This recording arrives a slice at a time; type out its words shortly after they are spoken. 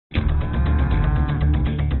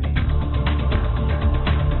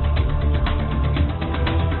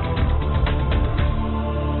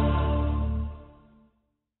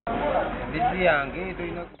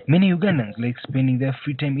Many Ugandans like spending their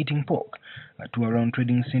free time eating pork. A tour around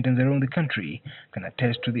trading centers around the country can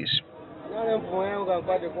attest to this.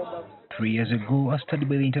 3 years ago, a study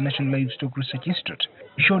by the International Livestock Research Institute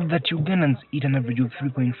showed that Ugandans eat an average of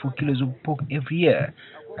 3.4 kilos of pork every year,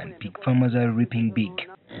 and pig farmers are reaping big.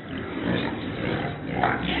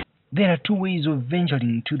 There are two ways of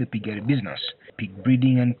venturing into the piggery business: pig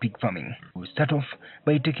breeding and pig farming. We'll start off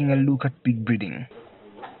by taking a look at pig breeding.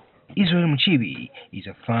 Israel Sserunjoji is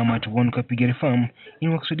a farmer at Wakiso Piggery Farm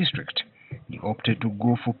in Wakiso district. He opted to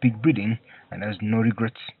go for pig breeding and has no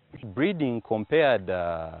regrets. Breeding compared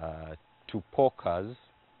to porkers,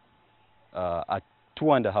 at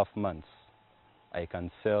 2.5 months, I can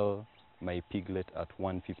sell my piglet at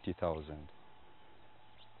 150,000.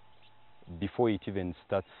 Before it even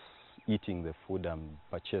starts eating the food I'm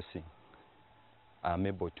purchasing, I'm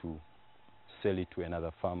able to sell it to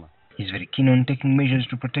another farmer. He's very keen on taking measures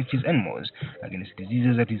to protect his animals against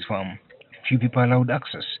diseases at his farm. Few people allowed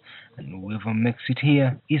access, and whoever makes it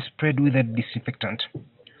here is sprayed with a disinfectant.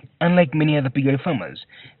 Unlike many other piggery farmers,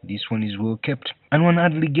 this one is well kept, and one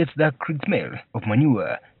hardly gets the acrid smell of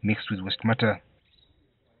manure mixed with waste matter.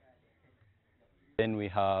 Then we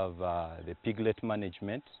have the piglet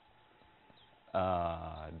management,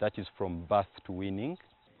 that is from birth to weaning.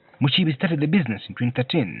 Muchibi started the business in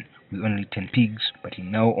 2013 with only 10 pigs, but he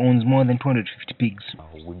now owns more than 250 pigs.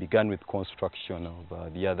 We began with construction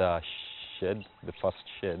of the other shed, the first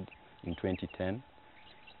shed, in 2010.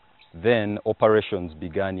 Then operations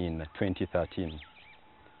began in 2013.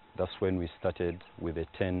 That's when we started with the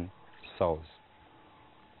 10 sows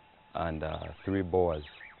and 3 boas.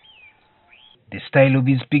 The style of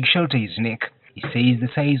his pig shelter is unique. He says the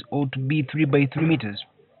size ought to be 3 by 3 meters.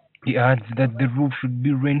 He adds that the roof should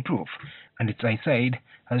be rainproof and its outside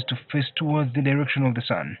has to face towards the direction of the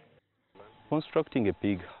sun. Constructing a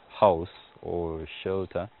pig house or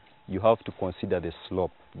shelter, you have to consider the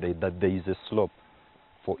slope, that there is a slope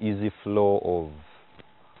for easy flow of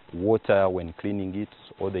water when cleaning it,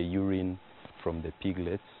 or the urine from the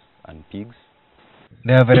piglets and pigs.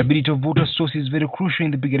 The availability of water source is very crucial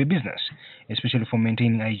in the piggery business, especially for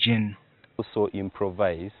maintaining hygiene. Also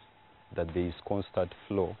improvise that there is constant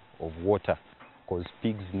flow of water, because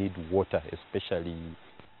pigs need water, especially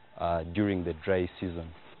during the dry season.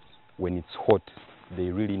 When it's hot,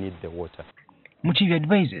 they really need the water. Muchibi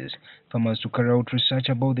advises farmers to carry out research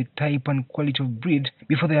about the type and quality of breed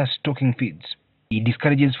before they are stocking feeds. He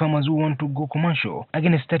discourages farmers who want to go commercial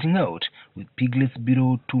against starting out with piglets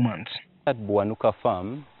below 2 months. At Buanuka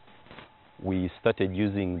Farm, we started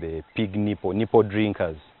using the pig nipple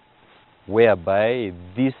drinkers, whereby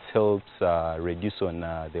this helps reduce on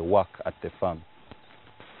the work at the farm.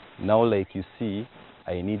 Now, like you see,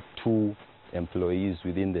 I need 2 employees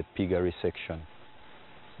within the piggery section,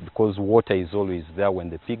 because water is always there. When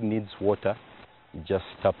the pig needs water, it just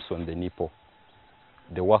taps on the nipple.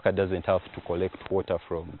 The worker doesn't have to collect water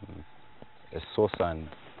from a source and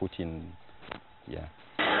put in, yeah.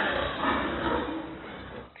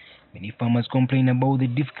 Many farmers complain about the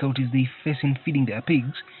difficulties they face in feeding their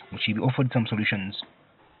pigs, which he offered some solutions.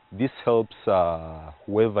 This helps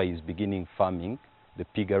whoever is beginning farming, the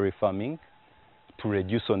piggery farming, to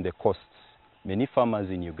reduce on the costs. Many farmers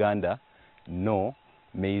in Uganda know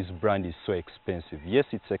maize bran is so expensive. Yes,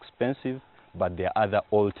 it's expensive, but there are other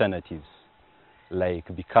alternatives, like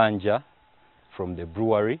Bikanja from the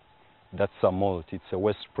brewery. That's a malt. It's a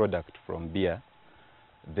waste product from beer.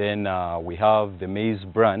 Then we have the maize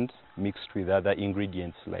bran mixed with other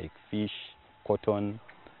ingredients like fish, cotton,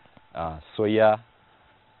 soya,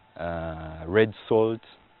 red salt.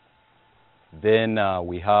 Then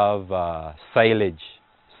we have silage.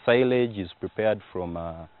 Silage is prepared from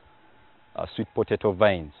sweet potato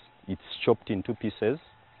vines. It's chopped into pieces,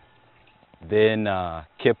 then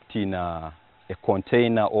kept in a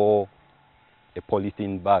container or a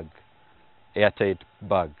polythene bag, airtight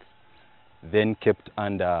bag, then kept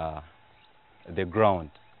under the ground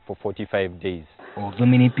for 45 days. Although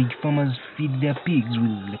many pig farmers feed their pigs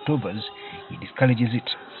with leftovers, he discourages it,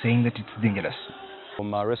 saying that it's dangerous.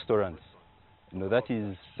 From our restaurants, you know, that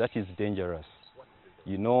is dangerous.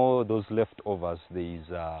 You know, those leftovers, there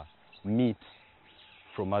is meat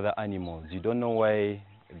from other animals. You don't know why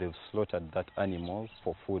they've slaughtered that animal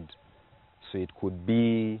for food. So it could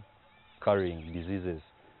be carrying diseases.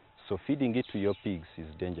 So feeding it to your pigs is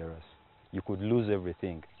dangerous. You could lose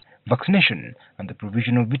everything. Vaccination and the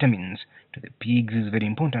provision of vitamins to the pigs is very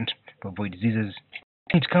important to avoid diseases.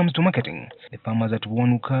 When it comes to marketing, the farmers at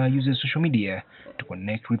Wanuka uses social media to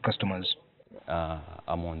connect with customers.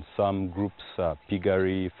 I'm on some groups,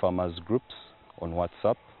 piggery farmers groups on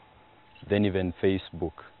WhatsApp, then even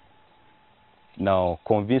Facebook. Now,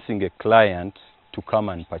 convincing a client to come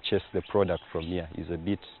and purchase the product from here is a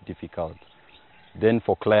bit difficult. Then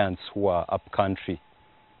for clients who are up country,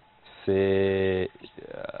 say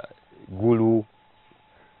Gulu,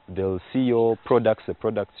 they'll see your products, the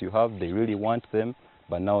products you have, they really want them,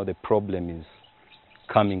 but now the problem is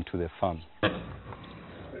coming to the farm.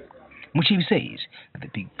 Muchibi says that the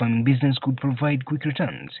pig farming business could provide quick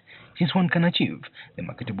returns, since one can achieve the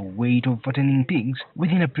marketable weight of fattening pigs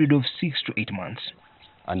within a period of 6 to 8 months.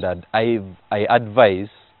 And that I advise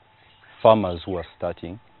farmers who are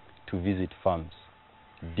starting to visit farms,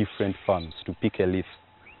 different farms, to pick a leaf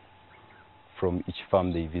from each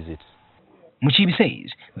farm they visit. Muchibi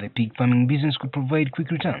says that the pig farming business could provide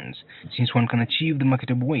quick returns, since one can achieve the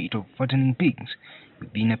marketable weight of fattening pigs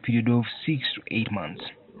within a period of 6 to 8 months.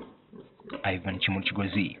 Kimuli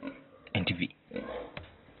Kigozi, NTV.